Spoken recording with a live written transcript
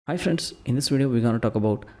Hi friends, in this video we're going to talk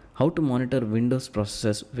about how to monitor Windows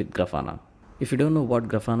processes with Grafana. If you don't know what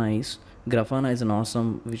Grafana is an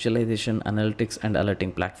awesome visualization, analytics and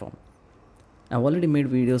alerting platform. I've already made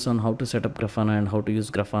videos on how to set up Grafana and how to use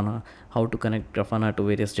Grafana, how to connect Grafana to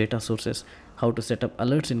various data sources, how to set up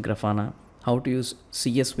alerts in Grafana, how to use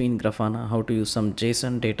CSV in Grafana, how to use some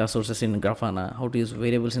JSON data sources in Grafana, how to use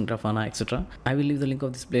variables in Grafana, etc. I will leave the link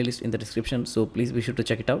of this playlist in the description, so please be sure to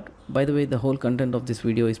check it out. By the way, the whole content of this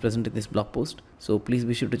video is present in this blog post, so please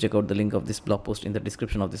be sure to check out the link of this blog post in the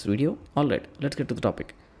description of this video. Alright, let's get to the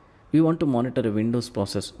topic. We want to monitor a Windows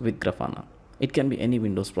process with Grafana. It can be any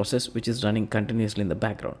Windows process which is running continuously in the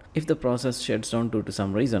background. If the process shuts down due to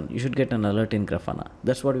some reason, you should get an alert in Grafana.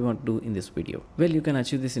 That's what we want to do in this video. Well, you can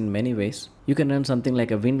achieve this in many ways. You can run something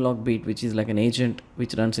like a WinLog beat, which is like an agent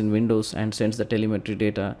which runs in Windows and sends the telemetry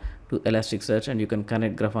data to Elasticsearch, and you can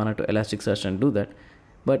connect Grafana to Elasticsearch and do that.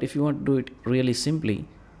 But if you want to do it really simply,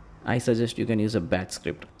 I suggest you can use a batch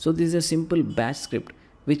script. So this is a simple batch script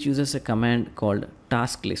which uses a command called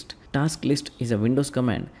task list. Task list is a Windows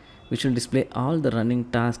command which will display all the running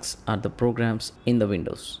tasks or the programs in the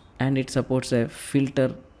Windows, and it supports a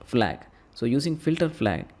filter flag. So using filter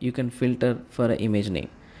flag, you can filter for an image name.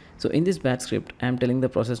 So in this batch script, I am telling the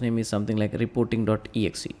process name is something like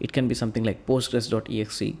reporting.exe. It can be something like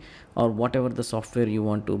postgres.exe or whatever the software you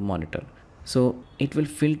want to monitor. So it will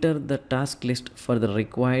filter the task list for the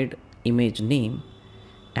required image name,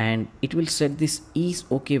 and it will set this is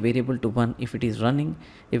okay variable to 1 if it is running.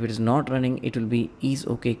 If it is not running, it will be is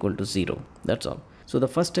okay equal to 0. That's all. So the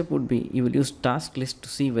first step would be you will use task list to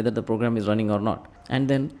see whether the program is running or not. And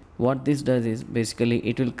then what this does is basically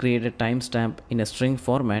it will create a timestamp in a string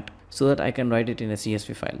format so that I can write it in a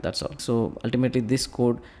CSV file. That's all. So ultimately this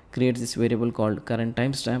code creates this variable called current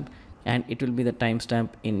timestamp, and it will be the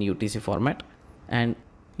timestamp in UTC format. And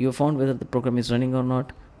you have found whether the program is running or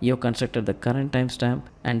not. You have constructed the current timestamp,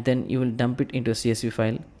 and then you will dump it into a CSV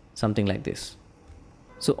file, something like this.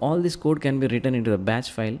 So all this code can be written into a batch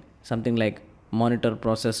file, something like monitor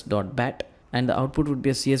process.bat, and the output would be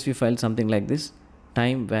a CSV file, something like this.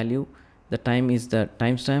 Time value, the time is the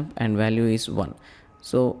timestamp and value is 1.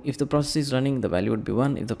 So if the process is running, the value would be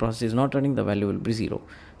 1. If the process is not running, the value will be 0.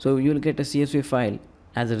 So you will get a CSV file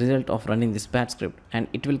as a result of running this batch script, and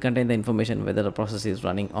it will contain the information whether the process is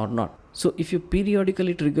running or not. So if you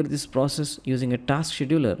periodically trigger this process using a task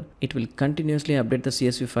scheduler, it will continuously update the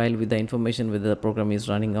CSV file with the information whether the program is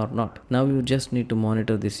running or not. Now you just need to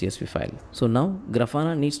monitor this CSV file. So now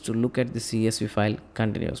Grafana needs to look at the CSV file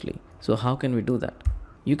continuously. So how can we do that?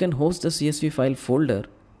 You can host the CSV file folder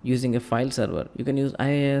using a file server. You can use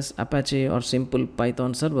IIS, Apache or simple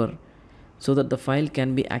Python server so that the file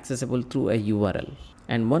can be accessible through a URL.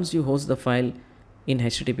 And once you host the file in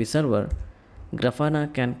HTTP server,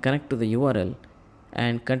 Grafana can connect to the URL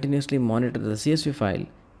and continuously monitor the CSV file.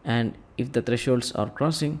 And if the thresholds are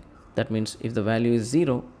crossing, that means if the value is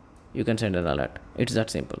 0, you can send an alert. It's that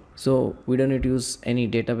simple. So we don't need to use any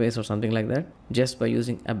database or something like that. Just by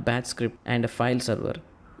using a batch script and a file server,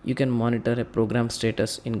 you can monitor a program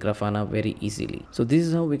status in Grafana very easily. So this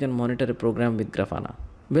is how we can monitor a program with Grafana.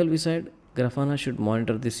 Well, we said Grafana should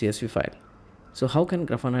monitor the CSV file. So how can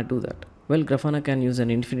Grafana do that? Well, Grafana can use an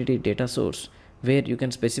infinity data source where you can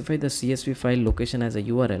specify the CSV file location as a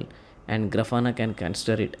URL, and Grafana can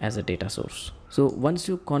consider it as a data source. So once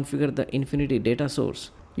you configure the infinity data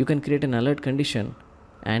source, you can create an alert condition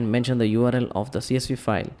and mention the URL of the CSV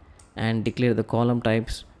file and declare the column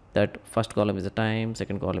types, that first column is the time,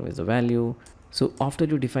 second column is the value. So after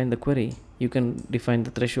you define the query, you can define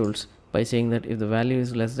the thresholds by saying that if the value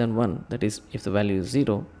is less than 1, that is if the value is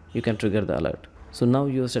 0, you can trigger the alert. So now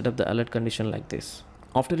you set up the alert condition like this.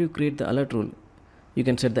 After you create the alert rule, you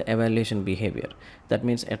can set the evaluation behavior. That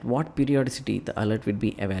means at what periodicity the alert will be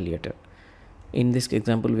evaluated. In this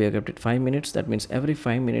example, we have kept it 5 minutes. That means every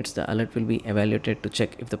 5 minutes the alert will be evaluated to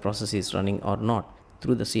check if the process is running or not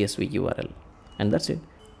through the CSV URL. And that's it.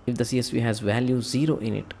 If the CSV has value 0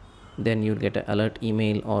 in it, then you'll get an alert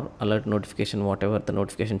email or alert notification, whatever the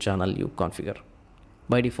notification channel you configure.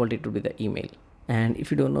 By default, it will be the email. And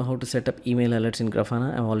if you don't know how to set up email alerts in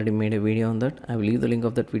Grafana, I've already made a video on that. I will leave the link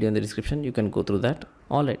of that video in the description. You can go through that.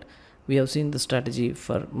 Alright, we have seen the strategy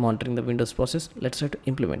for monitoring the Windows process. Let's try to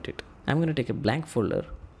implement it. I'm going to take a blank folder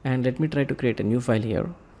and let me try to create a new file here.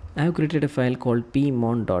 I have created a file called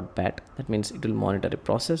pmon.bat. That means it will monitor a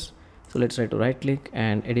process. So let's try to right click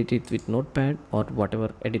and edit it with Notepad or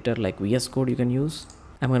whatever editor like VS Code you can use.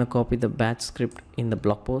 I'm going to copy the batch script in the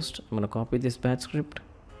blog post. I'm going to copy this batch script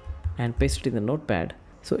and paste it in the Notepad.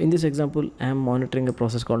 So in this example, I am monitoring a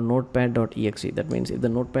process called notepad.exe. That means if the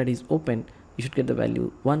Notepad is open, you should get the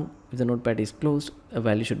value 1. If the notepad is closed, a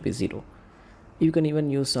value should be 0. You can even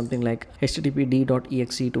use something like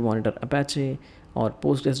httpd.exe to monitor Apache, or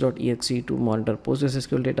postgres.exe to monitor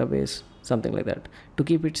PostgreSQL database, something like that. To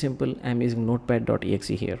keep it simple, I'm using notepad.exe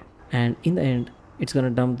here. And in the end, it's going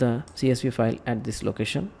to dump the CSV file at this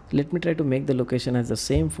location. Let me try to make the location as the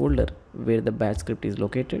same folder where the batch script is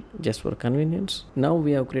located, just for convenience. Now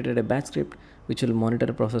we have created a batch script which will monitor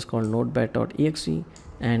a process called notepad.exe,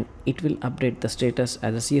 and it will update the status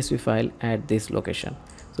as a CSV file at this location.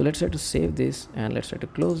 So let's try to save this, and let's try to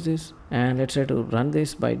close this, and let's try to run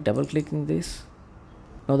this by double clicking this.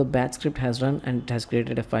 Now the batch script has run and it has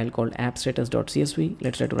created a file called appstatus.csv.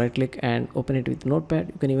 Let's try to right click and open it with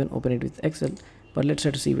Notepad. You can even open it with Excel, but let's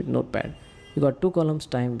try to see with Notepad. You got two columns,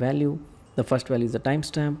 time, value. The first value is the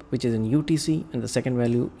timestamp, which is in UTC, and the second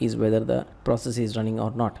value is whether the process is running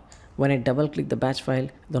or not. When I double click the batch file,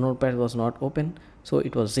 the Notepad was not open, so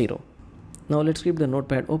it was 0. Now let's keep the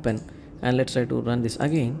Notepad open and let's try to run this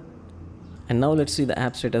again. And now let's see the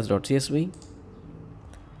appstatus.csv.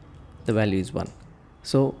 The value is 1.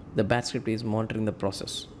 So the batch script is monitoring the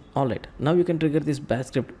process. Alright, now you can trigger this batch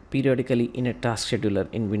script periodically in a task scheduler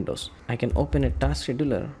in Windows. I can open a task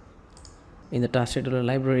scheduler. In the task scheduler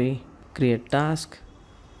library, create task,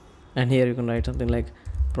 and here you can write something like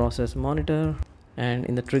process monitor, and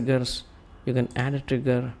in the triggers you can add a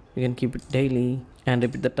trigger. You can keep it daily and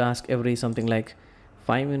repeat the task every something like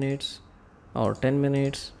 5 minutes or 10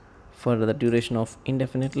 minutes for the duration of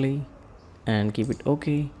indefinitely, and keep it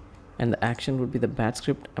okay. And the action would be the batch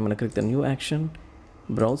script. I'm going to click the new action,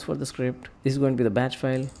 browse for the script. This is going to be the batch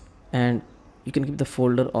file, and you can keep the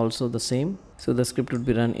folder also the same. So the script would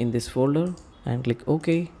be run in this folder, and click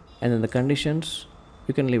OK. And then the conditions,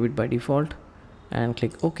 you can leave it by default and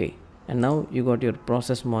click OK. And now you got your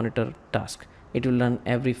process monitor task. It will run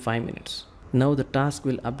every 5 minutes. Now the task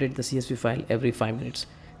will update the CSV file every 5 minutes.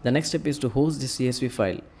 The next step is to host this CSV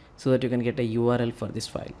file so that you can get a URL for this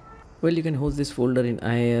file. Well, you can host this folder in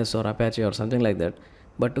IIS or Apache or something like that.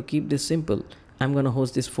 But to keep this simple, I'm going to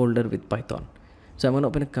host this folder with Python. So I'm going to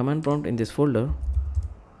open a command prompt in this folder,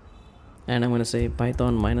 and I'm going to say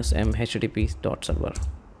python -m http.server.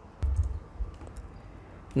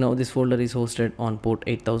 Now this folder is hosted on port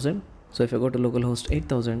 8000. So if I go to localhost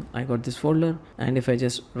 8000, I got this folder, and if I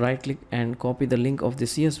just right click and copy the link of the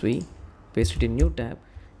CSV, paste it in new tab,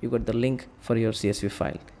 you got the link for your CSV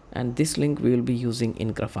file, and this link we will be using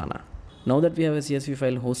in Grafana. Now that we have a CSV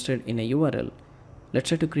file hosted in a URL, let's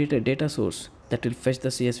try to create a data source that will fetch the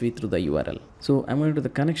CSV through the URL. So I'm going to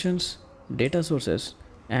the connections, data sources,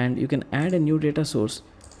 and you can add a new data source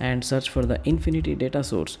and search for the infinity data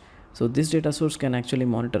source. So this data source can actually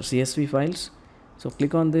monitor CSV files. So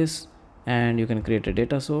click on this and you can create a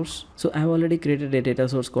data source. So I have already created a data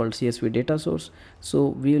source called CSV data source. So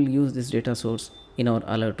we will use this data source in our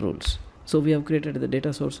alert rules. So we have created the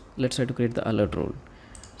data source. Let's try to create the alert rule.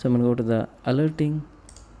 So I'm going to go to the alerting,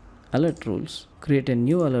 alert rules, create a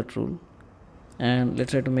new alert rule, and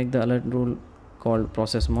let's try to make the alert rule called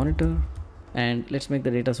process monitor, and let's make the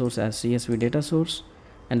data source as CSV data source,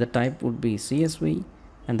 and the type would be CSV,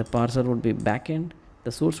 and the parser would be backend,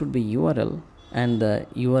 the source would be URL, and the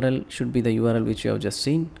URL should be the URL which you have just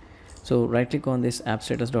seen. So right click on this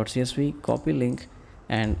appstatus.csv, copy link,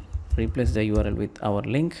 and replace the URL with our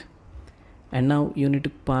link. And now you need to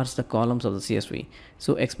parse the columns of the CSV.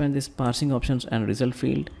 So expand this parsing options and result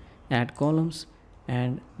field, add columns,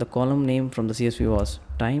 and the column name from the CSV was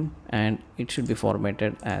time, and it should be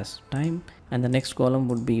formatted as time. And the next column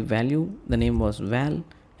would be value, the name was val,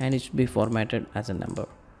 and it should be formatted as a number.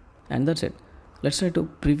 And that's it. Let's try to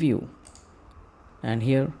preview, and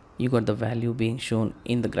here you got the value being shown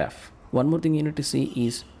in the graph. One more thing you need to see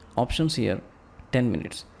is options here, 10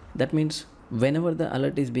 minutes. That means whenever the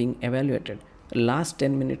alert is being evaluated, last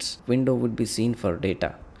 10 minutes window would be seen for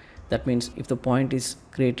data. That means if the point is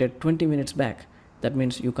created 20 minutes back, that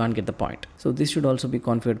means you can't get the point. So this should also be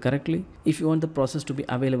configured correctly. If you want the process to be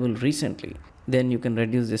available recently, then you can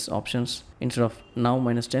reduce these options. Instead of now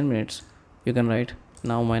minus 10 minutes, you can write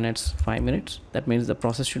now minus 5 minutes. That means the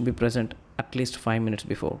process should be present at least 5 minutes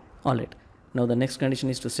before. Alright, now the next condition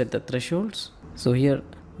is to set the thresholds. So here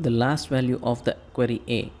the last value of the query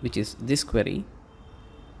A, which is this query,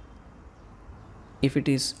 if it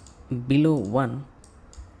is below 1,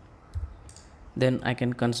 then I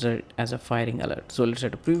can consider it as a firing alert. So let's try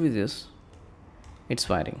to preview this. It's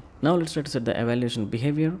firing. Now let's try to set the evaluation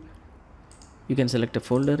behavior. You can select a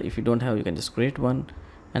folder. If you don't have, you can just create one.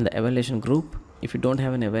 And the evaluation group, if you don't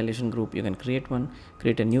have an evaluation group, you can create one.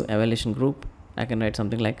 Create a new evaluation group. I can write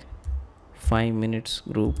something like 5 minutes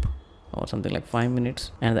group or something like 5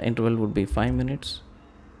 minutes, and the interval would be 5 minutes.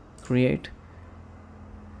 Create,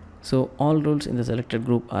 So all rules in the selected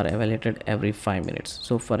group are evaluated every 5 minutes.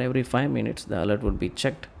 So for every 5 minutes, the alert would be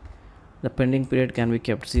checked. The pending period can be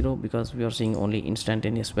kept 0 because we are seeing only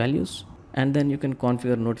instantaneous values. And then you can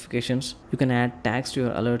configure notifications. You can add tags to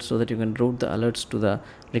your alerts so that you can route the alerts to the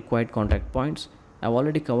required contact points. I've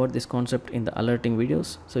already covered this concept in the alerting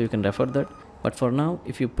videos, so you can refer that. But for now,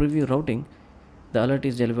 if you preview routing, the alert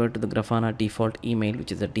is delivered to the Grafana default email,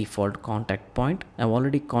 which is the default contact point. I've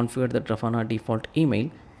already configured the Grafana default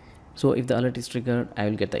email. So if the alert is triggered, I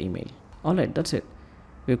will get the email. Alright, that's it.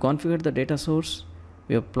 We have configured the data source,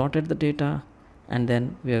 we have plotted the data, and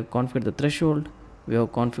then we have configured the threshold, we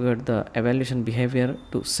have configured the evaluation behavior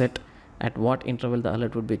to set at what interval the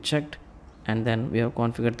alert would be checked, and then we have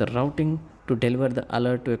configured the routing to deliver the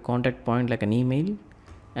alert to a contact point like an email,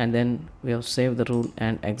 and then we have saved the rule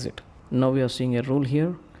and exit. Now we are seeing a rule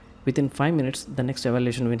here. Within 5 minutes, the next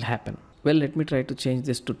evaluation will happen. Well, let me try to change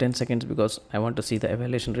this to 10 seconds because I want to see the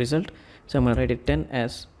evaluation result. So I'm going to write it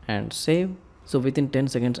 10s and save. So within 10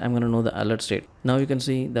 seconds, I'm going to know the alert state. Now you can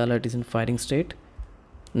see the alert is in firing state.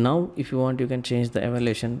 Now, if you want, you can change the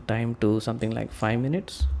evaluation time to something like 5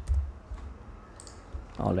 minutes.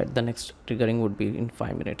 Alright, the next triggering would be in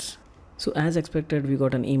 5 minutes. So as expected, we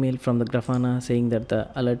got an email from the Grafana saying that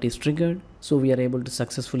the alert is triggered. So we are able to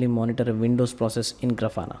successfully monitor a Windows process in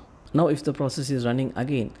Grafana. Now, if the process is running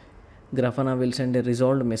again, Grafana will send a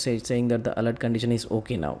resolved message saying that the alert condition is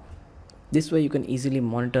okay now. This way you can easily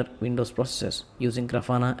monitor Windows processes using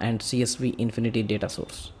Grafana and CSV Infinity data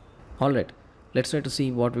source. Alright, let's try to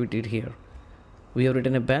see what we did here. We have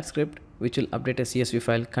written a batch script which will update a CSV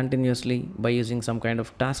file continuously by using some kind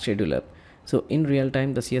of task scheduler. So in real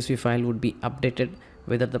time, the CSV file would be updated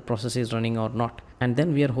whether the process is running or not. And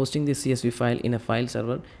then we are hosting this CSV file in a file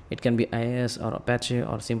server. It can be IIS or Apache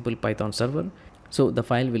or simple Python server. So the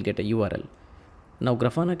file will get a URL. Now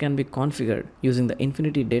Grafana can be configured using the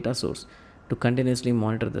Infinity data source to continuously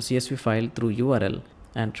monitor the CSV file through URL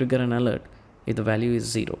and trigger an alert if the value is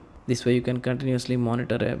 0. This way you can continuously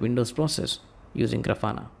monitor a Windows process using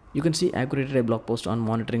Grafana. You can see I created a blog post on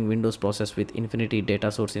monitoring Windows process with Infinity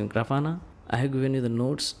data source in Grafana. I have given you the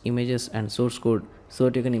notes, images and source code so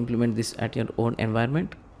that you can implement this at your own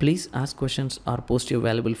environment. Please ask questions or post your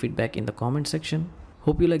valuable feedback in the comment section.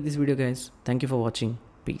 Hope you like this video guys. Thank you for watching.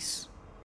 Peace.